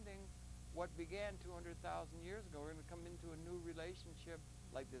transcending what began 200,000 years ago. We're going to come into a new relationship,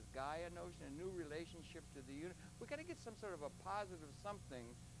 like this Gaia notion, a new relationship to the universe. We've got to get some sort of a positive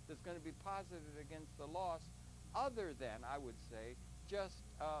something that's going to be positive against the loss, other than, I would say, just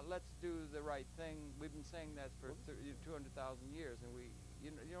let's do the right thing. We've been saying that for 200,000 years, and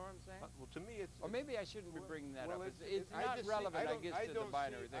you know what I'm saying? Well, to me, it's... Or maybe I shouldn't be bringing that up. It's I not relevant, I guess, to the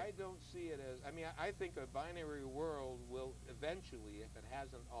binary thing. I don't see it as... I mean, I think a binary world will eventually, if it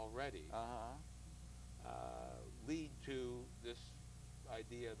hasn't already, lead to this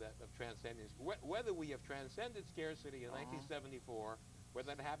idea of transcendence. Whether we have transcended scarcity in 1974,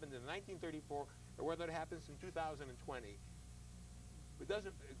 whether it happened in 1934, or whether it happens in 2020,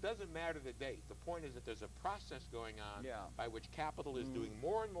 it doesn't matter the date. The point is that there's a process going on by which capital is doing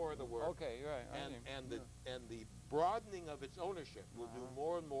more and more of the work. Okay, right. And the broadening of its ownership will do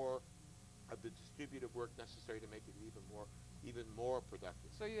more and more of the distributive work necessary to make it even more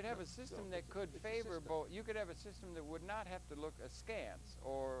productive. So you'd have a system that could favor both. You could have a system that would not have to look askance,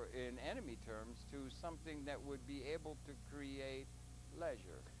 or in enemy terms, to something that would be able to create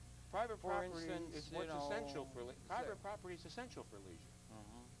leisure. Private property is essential for private property is essential for leisure.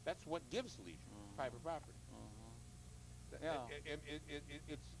 That's what gives leisure. Private property.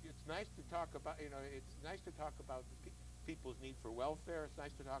 It's nice to talk about. It's nice to talk about people's need for welfare. It's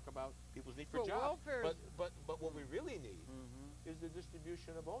nice to talk about people's need for jobs. But what we really need is the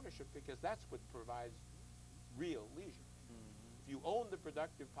distribution of ownership, because that's what provides real leisure. If you own the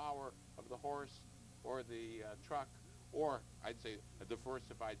productive power of the horse or the truck, or I'd say a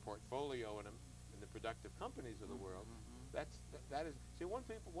diversified portfolio in the productive companies of the world, that is. See, one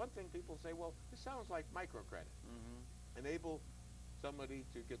thing people say, well, this sounds like microcredit. Enable somebody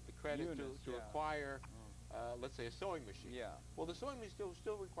to get the credit to acquire, let's say, a sewing machine. Well, the sewing machine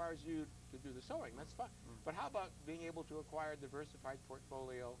still requires you to do the sewing. That's fine. But how about being able to acquire a diversified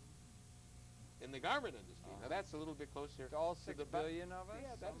portfolio in the garment industry? Now that's a little bit closer to all 6 billion of us.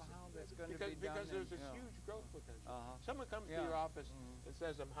 Somehow that's going to be done. Because there's this huge growth potential. Someone comes to your office and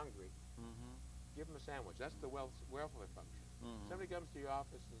says, "I'm hungry." Give them a sandwich. That's the welfare function. Somebody comes to your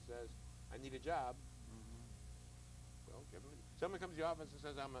office and says, "I need a job." Well, give them. Someone comes to your office and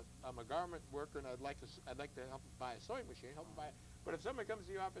says, "I'm a garment worker and I'd like to help buy a sewing machine." Help them buy it. But if someone comes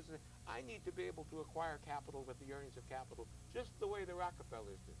to your office and says, "I need to be able to acquire capital with the earnings of capital, just the way the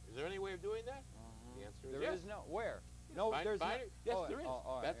Rockefellers did," is there any way of doing that? The answer is yes. There is no. Where? No, there's no. Yes, there is.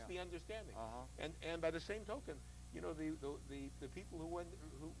 That's the understanding. And by the same token, the people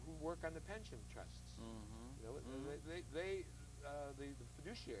who work on the pension trusts, the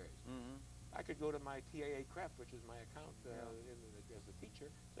fiduciaries. I could go to my TAA CREF, which is my account as a teacher,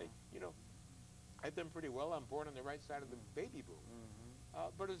 say, I've done pretty well. I'm born on the right side of the baby boom.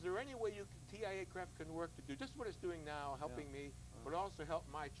 But is there any way TIA CREF can work to do just what it's doing now, helping me, but also help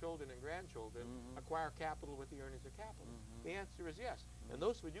my children and grandchildren acquire capital with the earnings of capital? The answer is yes. And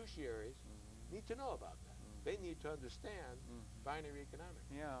those fiduciaries need to know about that. They need to understand binary economics.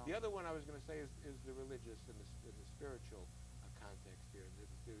 The other one I was going to say is the religious and the spiritual context here.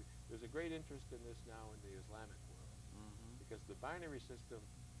 There's a great interest in this now in the Islamic world, because the binary system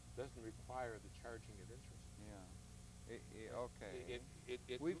doesn't require the charging of interest. Okay.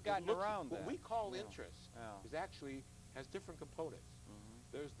 We've It gotten looks- around what that. we call Yeah. interest Yeah. is actually has different components.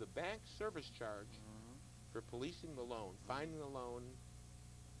 There's the bank service charge for policing the loan, finding the loan,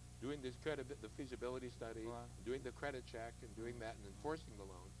 doing this the feasibility study, Right. doing the credit check, and doing that and enforcing the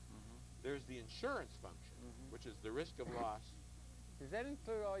loan. There's the insurance function, which is the risk of loss. Does that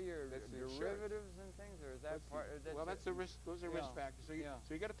include all your That's the derivatives and things, or is that That's a risk. Those are risk Yeah. factors.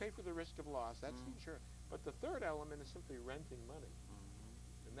 So you got to pay for the risk of loss. That's the insurance. But the third element is simply renting money,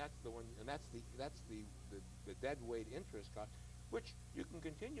 and that's the one. And that's the dead weight interest cost, which you can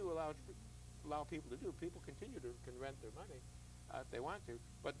continue allow people to do. People can rent their money if they want to,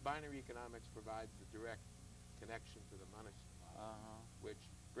 but binary economics provides the direct connection to the money supply, which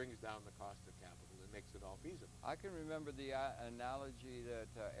brings down the cost of capital and makes it all feasible. I can remember the analogy that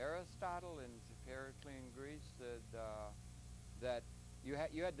Aristotle in Periclean Greece said that you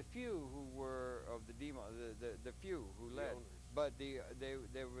had the few who were of the the few who led, but they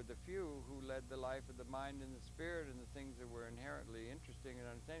were the few who led the life of the mind and the spirit and the things that were inherently interesting and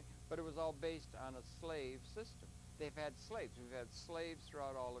understanding. But it was all based on a slave system. They've had slaves. We've had slaves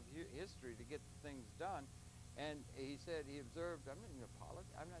throughout all of history to get the things done. And he said, he observed,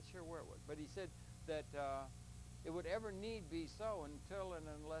 I'm not sure where it was, but he said that it would ever need be so until and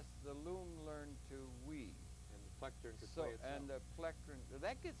unless the loom learned to weave. And the plectron could play itself. And the plectron,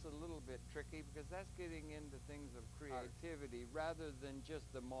 that gets a little bit tricky because that's getting into things of creativity rather than just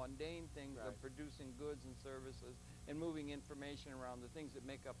the mundane things of producing goods and services and moving information around the things that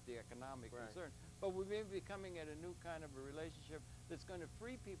make up the economic concern. But we may be coming at a new kind of a relationship that's going to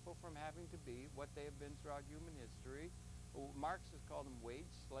free people from having to be what they have been throughout human history. Marx has called them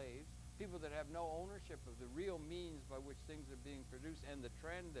wage slaves, people that have no ownership of the real means by which things are being produced and the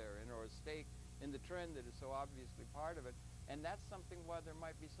trend therein, or a stake in the trend that is so obviously part of it. And that's something why there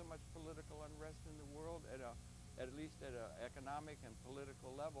might be so much political unrest in the world at least at an economic and political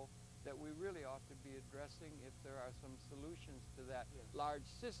level, that we really ought to be addressing if there are some solutions to that large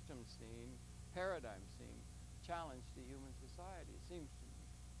system paradigm challenge to human society, it seems to me.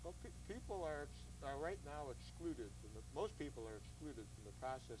 Well, people are right now excluded most people are excluded from the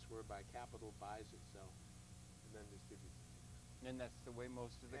process whereby capital buys itself and then distributes it. And that's the way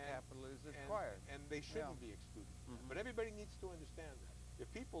most of the capital is acquired. And they shouldn't be excluded from that. But everybody needs to understand that.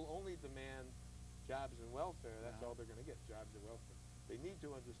 If people only demand jobs and welfare, that's all they're going to get, jobs and welfare. They need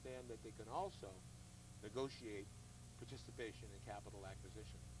to understand that they can also negotiate participation in capital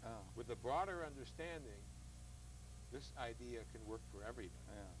acquisition. With a broader understanding, this idea can work for everybody.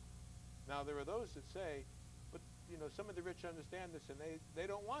 Now, there are those that say, but some of the rich understand this and they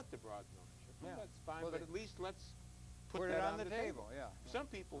don't want the broad ownership. Well, that's fine, but at least let's put that on the table. Some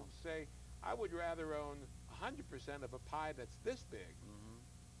people say, I would rather own 100% of a pie that's this big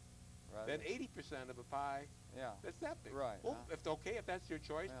than 80% of a pie that's that big. Well, if that's your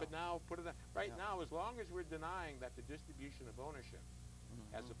choice, but now put it on. Now, as long as we're denying that the distribution of ownership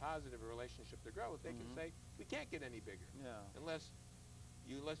has a positive relationship to growth, they can say, we can't get any bigger unless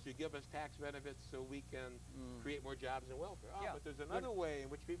you give us tax benefits so we can create more jobs and welfare. But there's another way in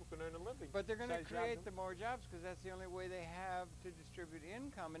which people can earn a living. But they're going to create the more jobs because that's the only way they have to distribute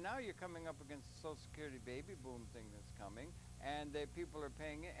income. And now you're coming up against the Social Security baby boom thing that's coming, and people are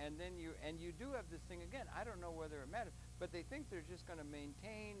paying it. And then you do have this thing again. I don't know whether it matters, but they think they're just going to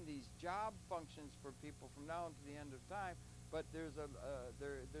maintain these job functions for people from now until the end of time. But there's a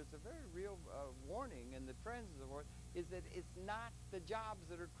very real warning in the trends of the world is that it's not the jobs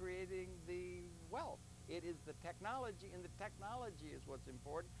that are creating the wealth. It is the technology, and the technology is what's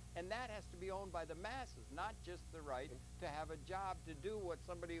important, and that has to be owned by the masses, not just the right to have a job to do what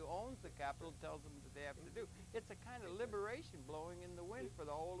somebody who owns the capital tells them that they have to do. It's a kind of liberation blowing in the wind for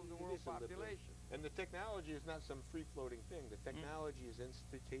the whole of the world population. And the technology is not some free-floating thing. The technology is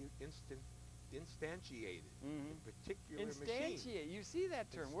instantiated in particular machines. You see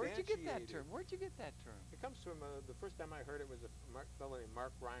that term. Where'd you get that term? It comes from the first time I heard it was a fellow named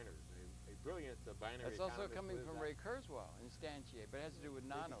Mark Reiners, a brilliant binary It's also economist. coming from Ray Kurzweil, instantiate, but it has to do with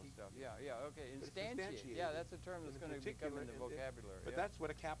nano stuff. Okay, instantiate. Yeah, that's a term that's going to become in the vocabulary. But that's what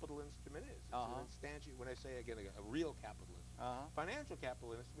a capital instrument is. It's an instantiate. When I say, again, a real capital instrument. Financial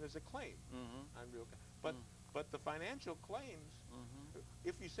capital instrument is a claim on real capital. But the financial claims,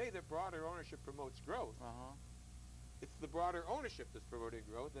 if you say that broader ownership promotes growth, it's the broader ownership that's promoting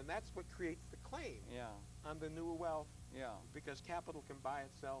growth, and that's what creates the claim on the new wealth. Because capital can buy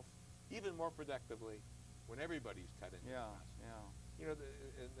itself even more productively when everybody's cut into the process. you know,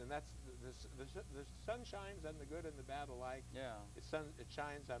 and that's the sun shines on the good and the bad alike. Yeah. It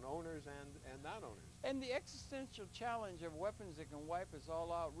shines on owners and non-owners. And the existential challenge of weapons that can wipe us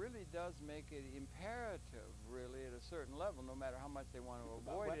all out really does make it imperative, really, at a certain level, no matter how much they want to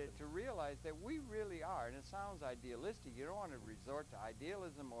avoid it, to realize that we really are, and it sounds idealistic. You don't want to resort to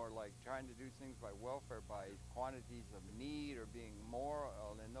idealism or like trying to do things by welfare, by quantities of need or being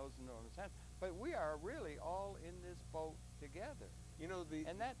moral in those sense, but we are really all in this boat together. You know,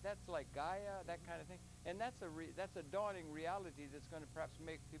 and that's like Gaia, that kind of thing, and that's a dawning reality that's going to perhaps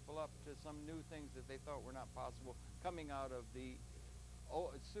make people up to some new things that they thought were not possible, coming out of the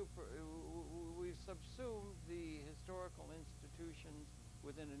we've subsumed the historical institutions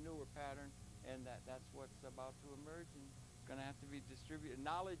within a newer pattern, and that's what's about to emerge, and it's going to have to be distributed.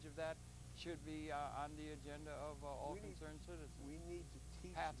 Knowledge of that should be on the agenda of all concerned citizens. We need to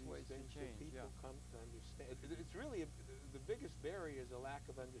teach pathways these things to change, so people come to understand. It's really the biggest barrier is a lack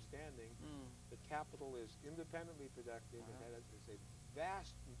of understanding that capital is independently productive and that it's a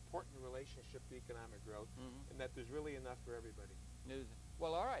vast, important relationship to economic growth, and that there's really enough for everybody.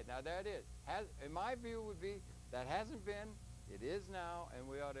 Well, all right, now there it is. In my view, would be that hasn't been. It is now, and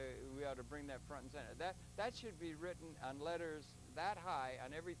we ought to bring that front and center. That should be written on letters that high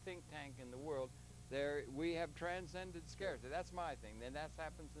on every think tank in the world. There, we have transcended scarcity. That's my thing. And that's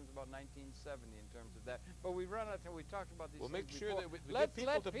happened since about 1970 in terms of that. But we run out of time. We talked about these things make sure before. that we get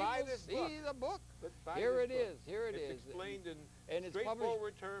people to buy this book. See the book. Here it is. Here it is. It's explained in it's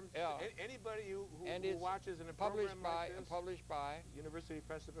straightforward terms. Yeah. Anybody who watches in a program like this. Published by University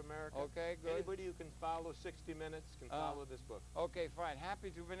Press of America. Okay, good. Anybody who can follow 60 Minutes can follow this book. Okay, fine.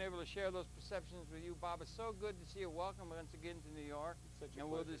 Happy to have been able to share those perceptions with you, Bob. It's so good to see you. Welcome once again to New York. And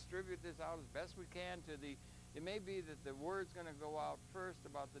we'll distribute this out as best we can to the. It may be that the word's going to go out first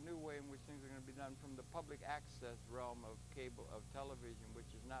about the new way in which things are going to be done from the public access realm of cable, of television,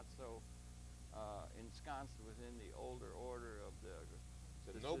 which is not so ensconced within the older order of the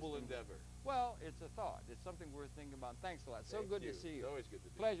noble system. endeavor. Well, it's a thought. It's something worth thinking about. Thanks a lot. So good to see you. It's always good to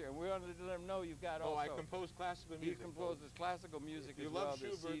be Pleasure. And we wanted to let them know you've got also. I compose classical music. He composes classical music as well. If you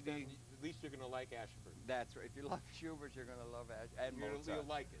love Schubert, then at least you're going to like Ashford. That's right. If you love Schubert, you're going to love Ashford. And Mozart. You'll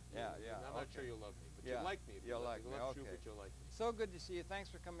like it. Yeah. I'm not sure you'll love me, but you'll like me. If you'll like me. Love Okay. Schubert, you'll like me. So good to see you. Thanks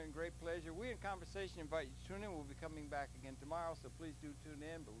for coming. Great pleasure. We in Conversation invite you to tune in. We'll be coming back again tomorrow, so please do tune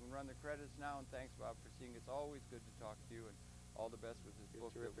in. But we can run the credits now. And thanks, Bob, for seeing. It's always good to talk to you. And all the best with this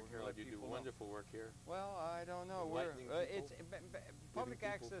book. Terrific, Harold. You do wonderful work here. Well, I don't know. It's public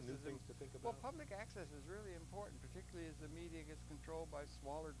access is things to think about. Well, public access is really important, particularly as the media gets controlled by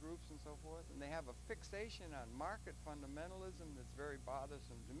smaller groups and so forth, and they have a fixation on market fundamentalism that's very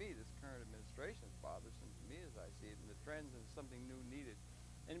bothersome to me. This current administration is bothersome to me as I see it, and the trends and something new needed,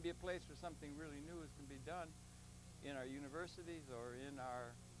 and to be a place where something really new can be done in our universities or in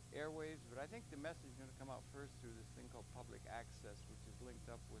our airwaves. But I think the message is going to come out first through this thing called public access, which is linked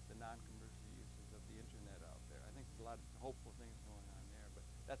up with the non-commercial uses of the internet out there. I think there's a lot of hopeful things going on there, but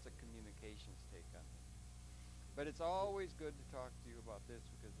that's a communications take on it. But it's always good to talk to you about this,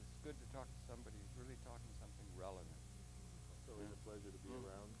 because it's good to talk to somebody who's really talking something relevant. It's always a pleasure to be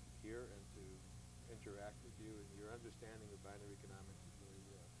around here and to interact with you, and your understanding of binary economics is very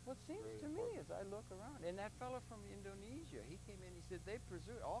well, it seems to me as I look around, and that fellow from Indonesia, he came in, he said they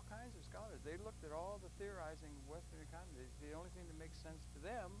presume, all kinds of scholars, they looked at all the theorizing of Western economy. The only thing that makes sense to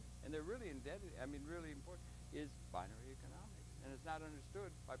them, and they're really indebted, really important, is binary economics. And it's not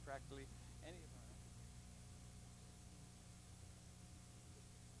understood by practically any of our